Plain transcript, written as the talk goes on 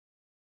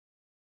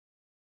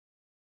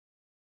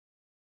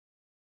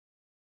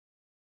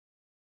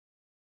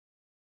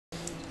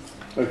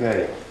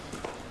Okay,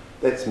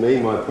 that's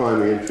me. My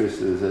primary interest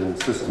is in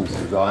systems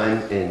design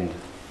and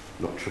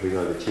not tripping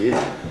over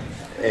chairs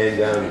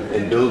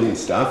and building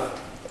stuff.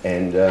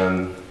 And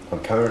I'm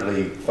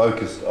currently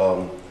focused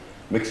on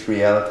mixed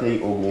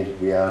reality,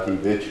 augmented reality,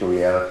 virtual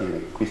reality, and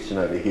a question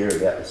over here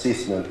about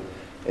assessment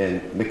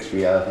in mixed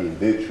reality and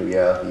virtual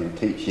reality, and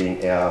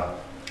teaching our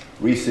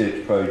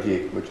research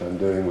project, which I'm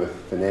doing with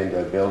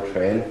Fernando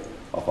Beltran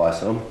of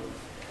ISOM,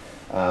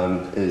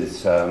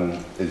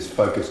 is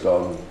focused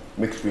on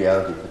mixed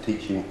reality for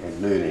teaching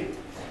and learning.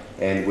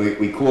 And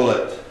we call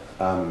it,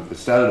 it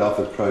started off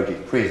as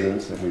Project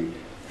Presence, and we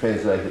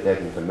translated that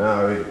into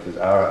Maori, which is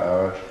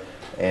Ara,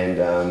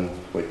 and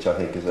which I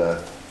think is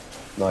a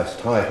nice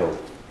title.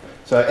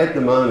 So at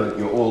the moment,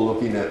 you're all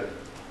looking at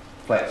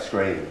flat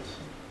screens,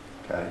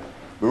 okay?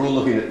 We're all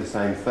looking at the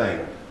same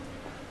thing.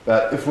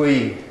 But if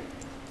we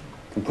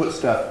can put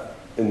stuff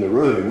in the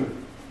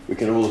room, we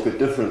can all look at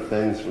different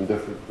things from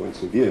different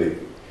points of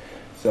view.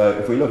 So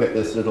if we look at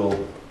this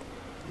little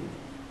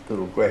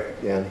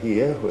graphic down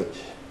here,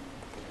 which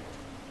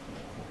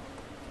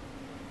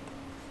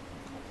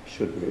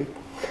should be,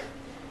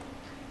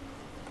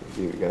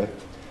 here we go.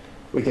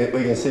 We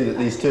can see that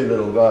these two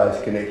little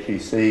guys can actually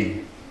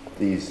see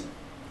these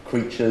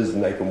creatures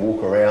and they can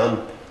walk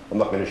around. I'm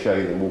not going to show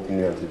you them walking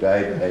around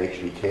today, but they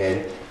actually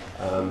can.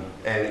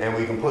 And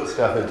we can put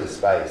stuff into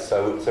space,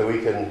 so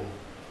we can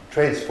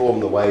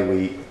transform the way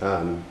we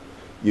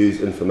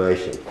use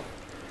information.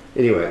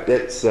 Anyway,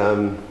 that's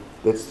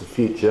the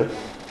future.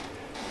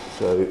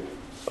 So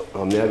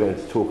I'm now going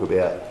to talk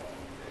about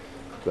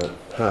the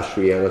harsh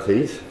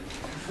realities.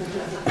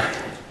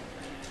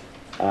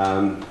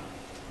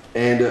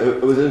 And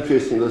it was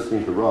interesting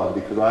listening to Rod,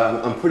 because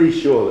I'm pretty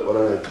sure that what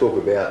I'm going to talk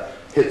about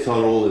hits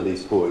on all of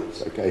these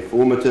points. Okay,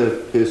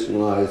 formative,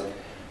 personalised,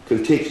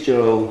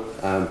 contextual,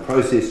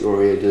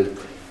 process-oriented,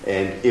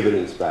 and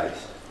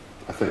evidence-based,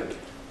 I think.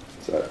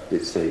 So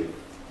let's see.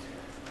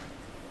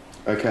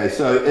 Okay,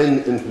 so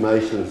in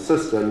information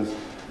systems,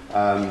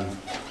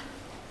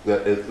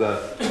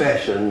 the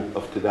fashion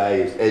of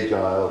today is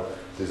agile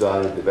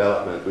design and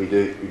development. We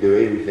do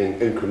everything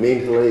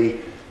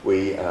incrementally.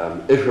 We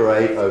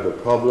iterate over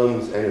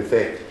problems, and in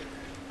fact,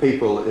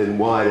 people in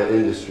wider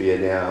industry are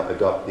now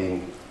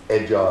adopting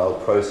agile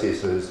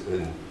processes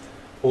in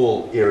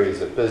all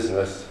areas of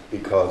business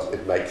because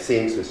it makes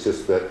sense. It's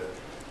just that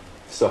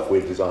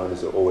software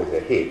designers are always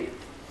ahead.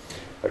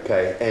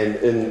 Okay, and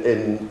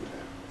in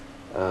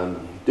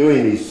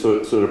doing these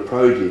sort of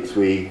projects,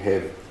 we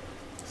have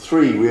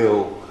three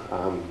real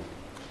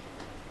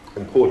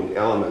important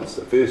elements.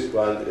 The first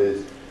one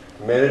is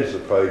to manage the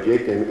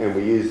project, and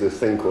we use this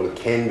thing called a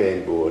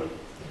Kanban board.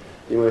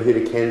 Anyone heard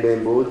of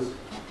Kanban boards?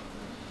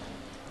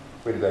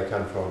 Where did they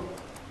come from?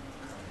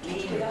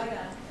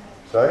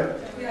 Sorry?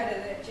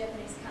 The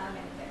Japanese car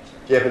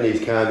manufacturers.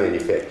 Japanese car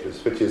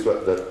manufacturers, which is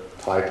what the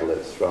title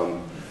is,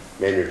 from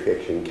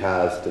manufacturing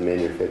cars to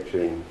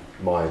manufacturing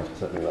mines or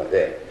something like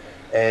that.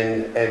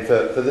 And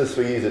for this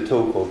we use a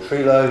tool called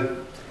Trello.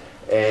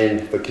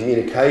 And for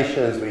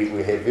communications,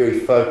 we have very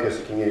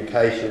focused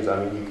communications.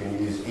 I mean, you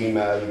can use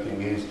email, you can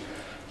use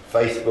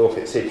Facebook,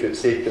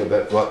 etc.,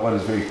 but what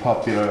is very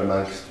popular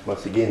amongst,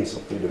 once again,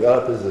 software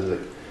developers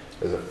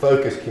is a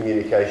focused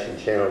communication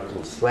channel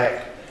called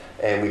Slack,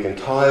 and we can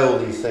tie all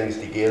these things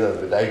together.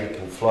 The data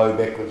can flow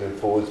backwards and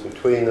forwards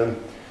between them,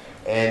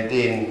 and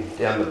then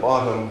down the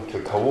bottom,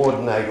 to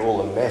coordinate all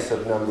the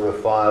massive number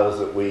of files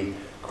that we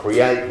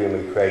create when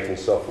we're creating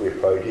software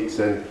projects.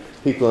 And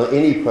people on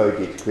any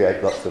project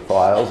create lots of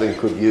files and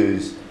could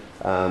use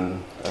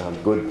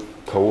good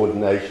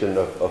coordination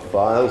of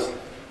files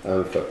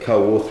for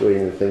co-authoring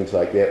and things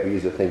like that. We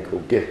use a thing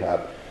called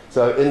GitHub.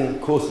 So in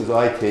courses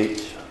I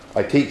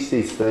teach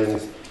these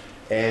things,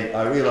 and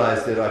I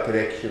realised that I could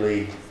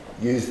actually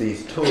use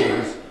these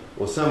tools,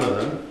 or some of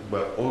them,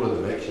 well, all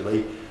of them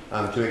actually,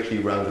 to actually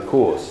run the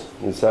course.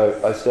 And so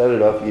I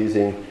started off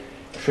using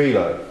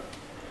Trello,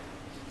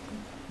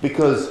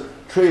 because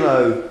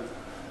Trello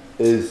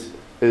is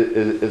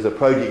a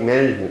project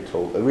management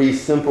tool, a really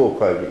simple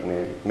project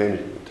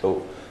management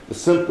tool, the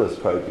simplest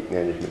project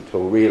management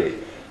tool really.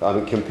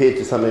 Compared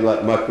to something like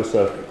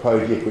Microsoft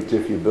Project, which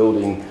if you're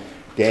building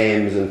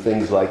dams and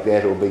things like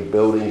that, or big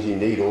buildings, you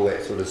need all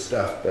that sort of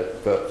stuff.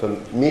 But for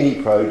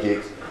many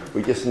projects,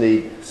 we just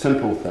need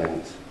simple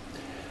things.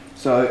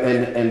 So,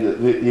 and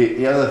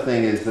the other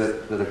thing is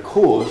that a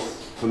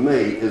course, for me,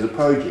 is a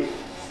project.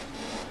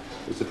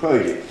 It's a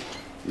project.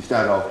 You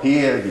start off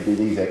here, you do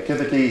these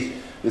activities,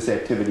 this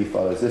activity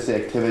follows this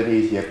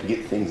activity, you have to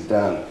get things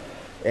done.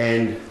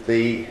 And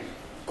the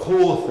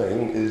core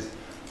thing is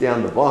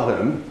down the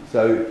bottom.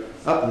 So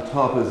up the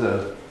top is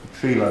a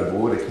Trello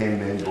board, a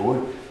Kanban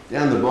board.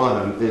 Down the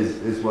bottom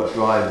is what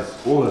drives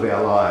all of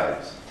our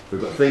lives. We've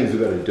got things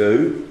we've got to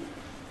do,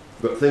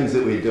 we've got things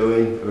that we're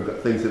doing, and we've got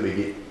things that we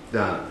get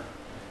done.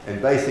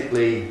 And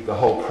basically the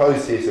whole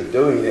process of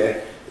doing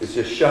that is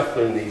just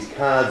shuffling these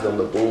cards on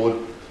the board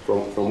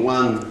from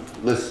one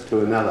list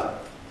to another.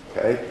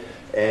 Okay?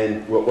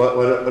 And one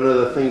of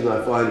the things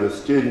I find with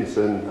students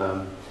in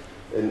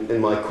in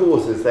my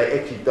courses, they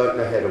actually don't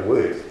know how to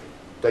work.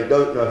 They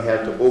don't know how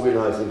to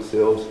organise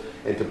themselves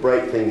and to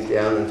break things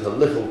down into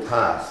little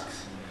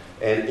tasks.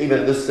 And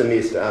even this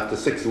semester, after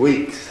 6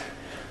 weeks,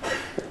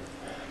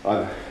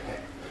 I've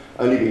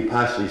only been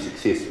partially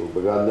successful.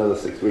 We've got another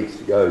 6 weeks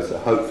to go, so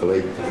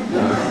hopefully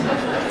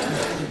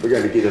we're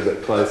going to get a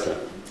bit closer.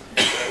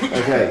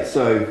 Okay,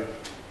 so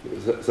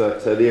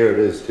there it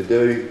is, to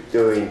do,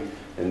 doing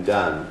and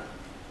done.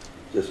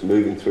 Just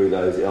moving through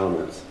those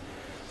elements.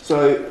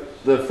 So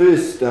the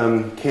first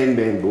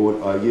Kanban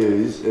board I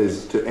use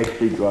is to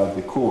actually drive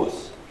the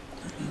course.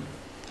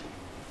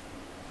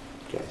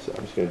 Okay, so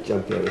I'm just going to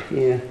jump out of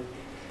here,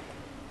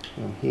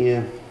 from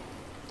here.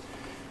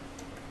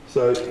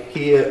 So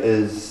here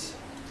is,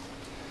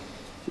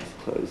 just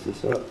close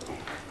this up.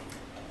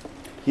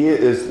 Here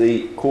is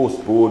the course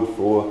board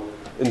for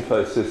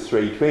Infosys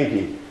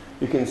 320.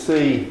 You can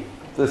see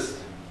this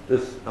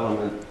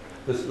element,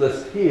 this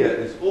list here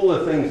is all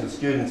the things the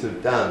students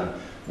have done.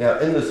 Now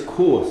in this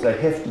course they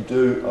have to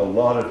do a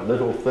lot of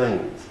little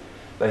things.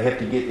 They have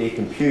to get their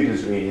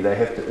computers ready, they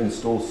have to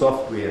install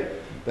software,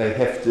 they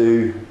have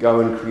to go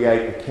and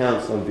create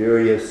accounts on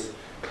various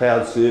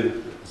cloud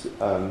services.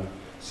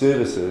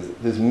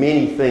 There's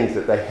many things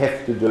that they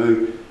have to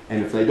do,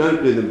 and if they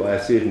don't do them by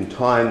a certain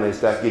time they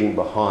start getting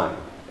behind.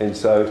 And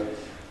so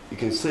you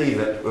can see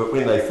that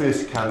when they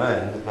first come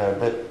in,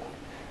 they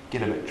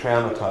get a bit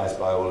traumatised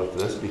by all of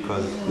this,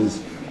 because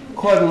there's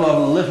quite a lot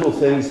of little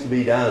things to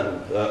be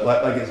done.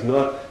 Like it's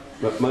not,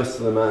 but most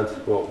of them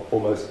aren't, well,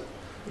 almost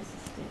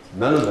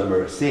none of them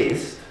are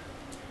assessed,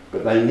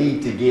 but they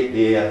need to get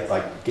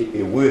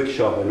their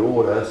workshop in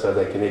order so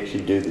they can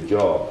actually do the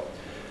job.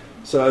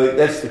 So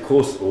that's the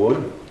course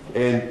board,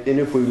 and then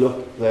if we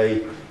look,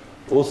 they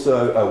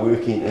also are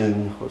working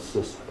in, what's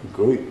this, a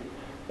group.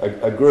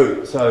 A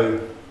group. So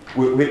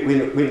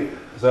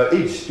so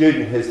each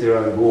student has their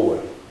own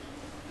board,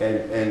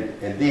 and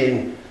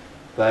then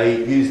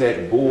they use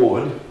that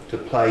board to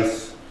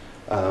place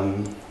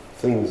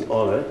things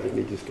on it. Let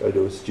me just go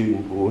to a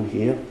student board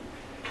here.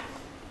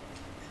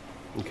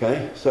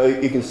 Okay, so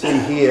you can see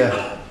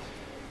here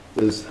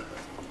there's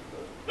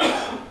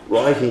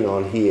writing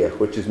on here,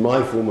 which is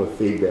my form of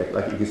feedback.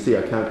 Like you can see,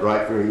 I can't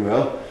write very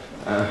well,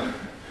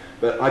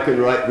 but I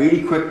can write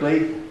really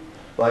quickly.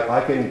 Like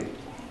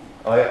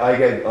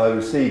I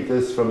received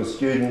this from a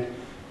student.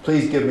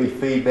 Please give me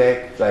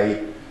feedback.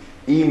 They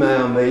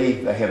email me.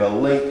 They have a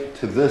link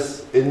to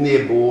this in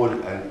their board,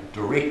 a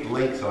direct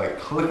link. So I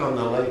click on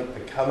the link. I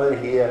come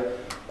in here.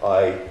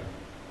 I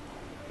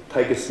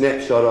take a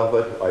snapshot of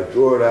it. I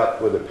draw it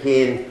up with a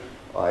pen.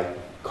 I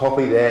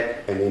copy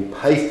that and then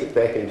paste it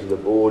back into the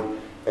board,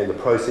 and the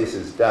process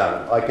is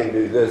done. I can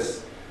do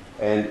this,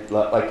 and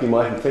like you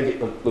mightn't think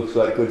it looks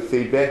like good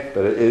feedback,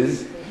 but it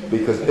is,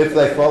 because if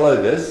they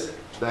follow this,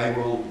 they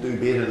will do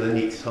better the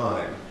next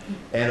time.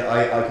 And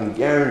I can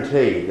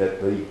guarantee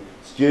that the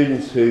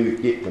students who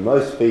get the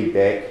most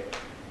feedback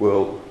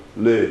will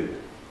learn,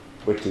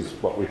 which is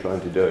what we're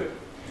trying to do.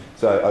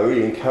 So I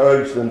really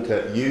encourage them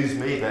to use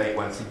me.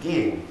 Once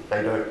again,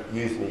 they don't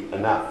use me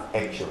enough,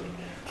 actually.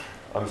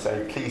 I'm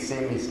saying, please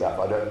send me stuff,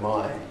 I don't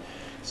mind.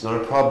 It's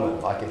not a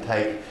problem. I can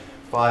take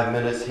 5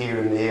 minutes here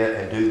and there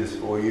and do this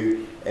for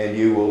you, and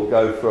you will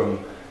go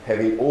from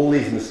having all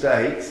these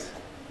mistakes,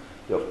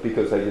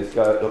 because they just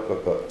go, look,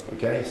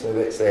 okay, so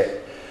that's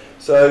that.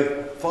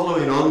 So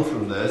following on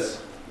from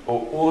this,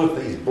 all of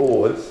these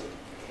boards,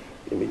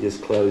 let me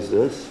just close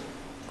this.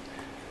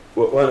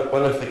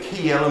 One of the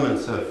key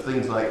elements of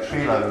things like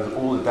Trello is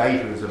all the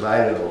data is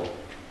available,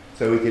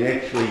 so we can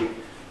actually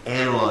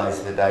analyse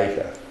the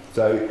data.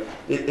 So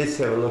let's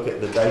have a look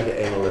at the data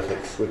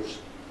analytics, which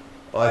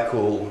I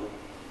call,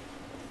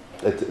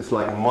 it's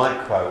like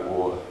micro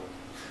or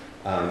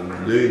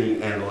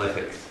learning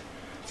analytics.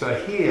 So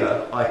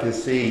here I can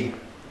see,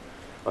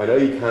 I know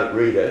you can't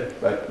read it,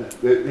 but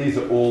these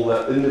are all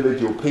the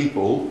individual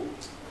people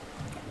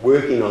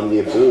working on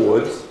their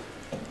boards,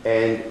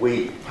 and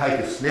we take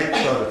a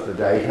snapshot of the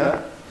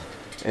data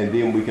and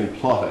then we can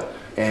plot it.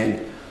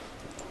 And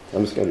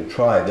I'm just going to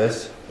try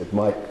this. It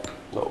might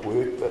not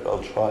work, but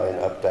I'll try and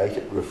update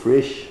it,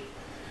 refresh.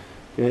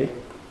 Okay.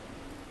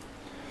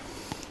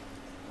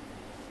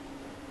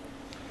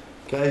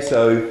 Okay,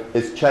 so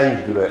it's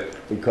changed a bit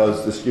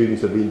because the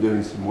students have been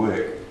doing some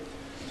work.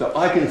 So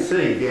I can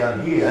see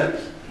down here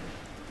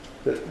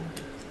that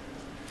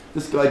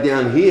this guy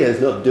down here is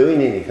not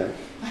doing anything.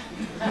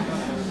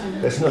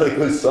 That's not a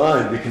good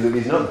sign, because if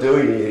he's not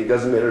doing anything, it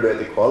doesn't matter about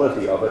the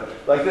quality of it.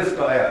 Like this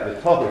guy out at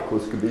the top, of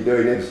course, could be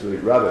doing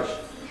absolute rubbish.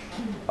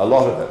 A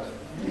lot of it.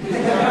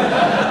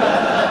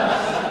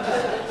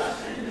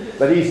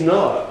 But he's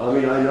not. I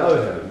mean, I know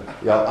him.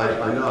 Yeah,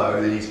 I know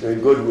that he's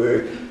doing good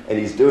work and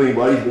he's doing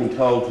what he's been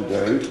told to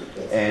do.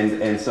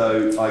 And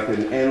so I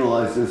can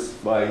analyse this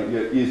by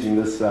using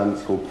this,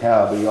 it's called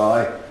Power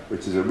BI,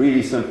 which is a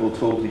really simple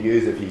tool to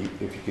use. If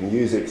you can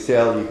use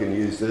Excel, you can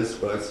use this,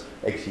 but it's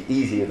actually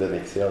easier than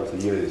Excel to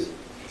use.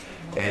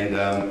 And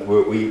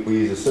we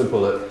use a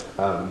simple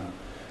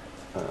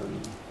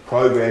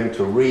program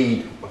to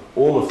read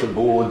all of the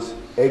boards,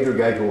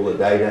 aggregate all the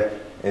data,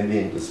 and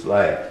then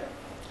display it.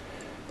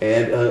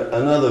 And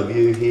another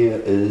view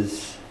here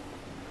is,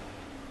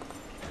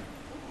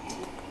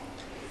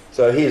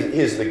 so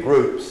here's the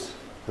groups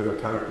who are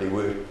currently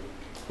working,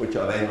 which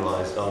I've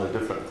analysed on a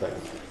different thing.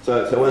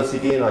 So once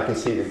again, I can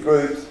see the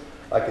groups.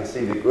 I can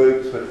see the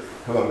groups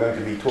who I'm going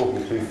to be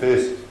talking to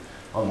first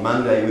on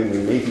Monday when we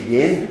meet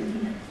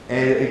again.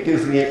 And it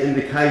gives me an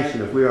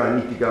indication of where I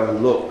need to go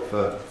and look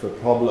for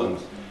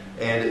problems.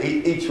 And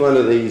each one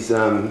of these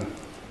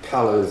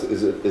colours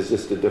is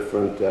just a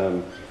different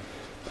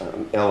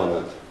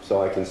element.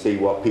 So I can see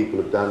what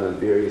people have done in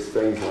various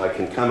things, and I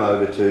can come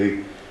over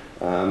to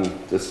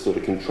this sort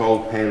of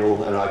control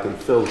panel, and I can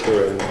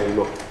filter and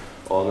look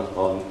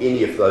on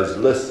any of those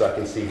lists. I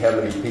can see how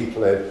many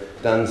people have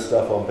done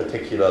stuff on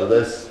particular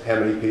lists, how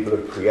many people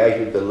have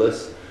created the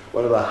list.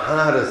 One of the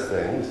hardest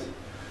things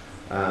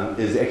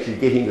is actually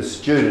getting the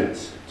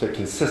students to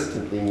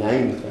consistently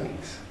name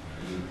things.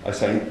 I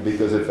say,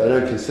 because if they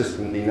don't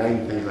consistently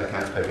name things, they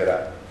can't pick it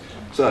up.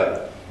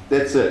 So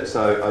that's it.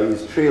 So I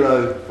use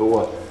Trello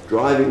for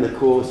driving the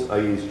course. I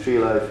use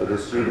Trello for the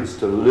students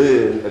to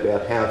learn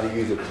about how to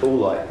use a tool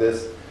like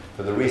this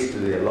for the rest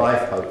of their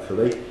life,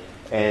 hopefully,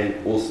 and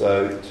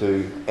also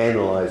to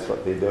analyse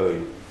what they're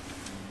doing.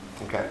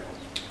 Okay.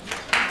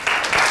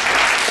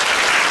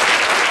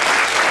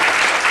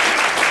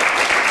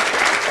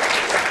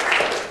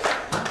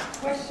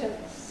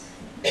 Questions?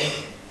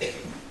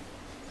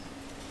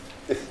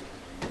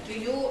 Do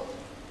you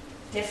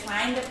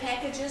define the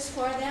packages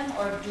for them,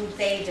 or do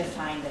they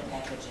define the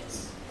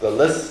packages? The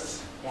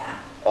lists, Yeah.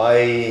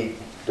 I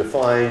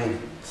define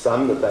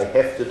some that they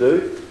have to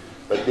do,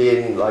 but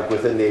then, like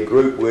within their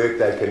group work,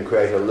 they can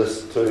create a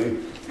list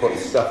too, put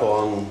stuff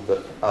on,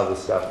 the other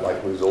stuff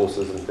like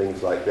resources and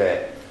things like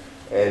that.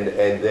 And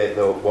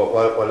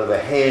one of the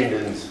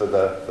hand-ins for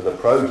the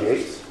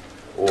projects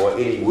or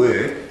any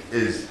work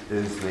is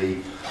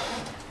the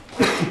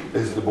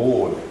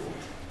board.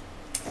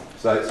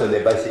 So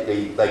they're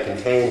basically, they can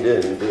hand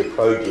in their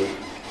project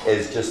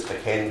as just a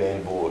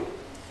Kanban board,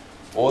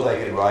 or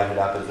they can write it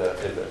up as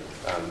a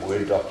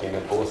Word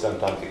document, or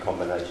sometimes a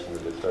combination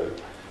of the two.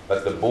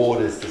 But the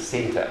board is the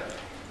centre,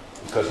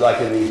 because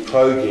like in these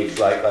projects,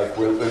 like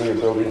when we're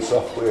building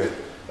software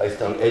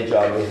based on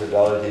agile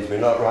methodologies, we're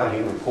not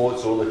writing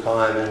reports all the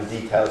time and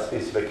detailed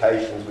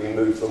specifications. We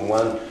move from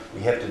one,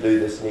 we have to do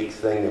this next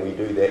thing, and we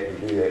do that,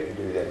 we do that, we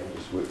do that, and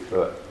just work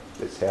through it.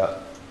 That's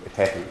how it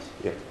happens.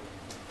 Yeah.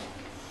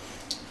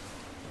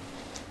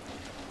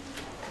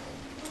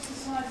 What's the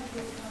size of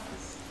your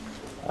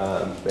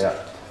class?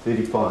 About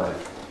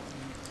 35.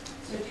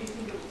 So do you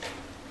think it would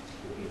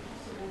be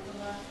possible to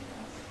large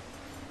class?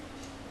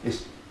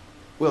 Yes.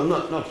 Well,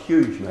 not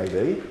huge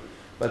maybe,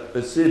 but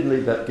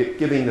certainly that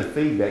giving the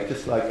feedback,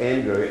 just like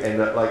Andrew, and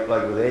like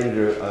with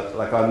Andrew,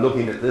 like I'm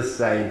looking at this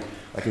saying,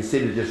 like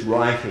instead of just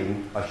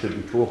writing, I should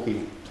be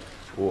talking,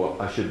 or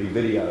I should be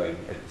videoing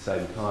at the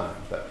same time.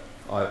 But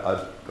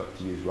I've got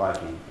to use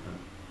writing.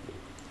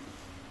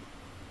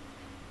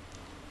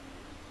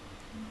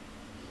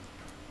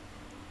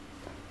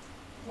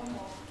 One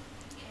more.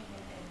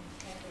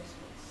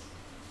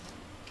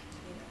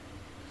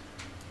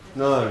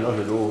 No, not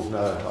at all. No,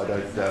 I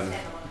don't.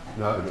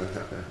 No.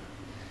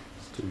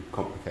 It's too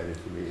complicated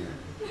for me.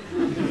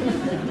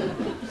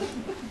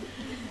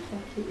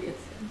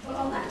 Well,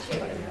 on that,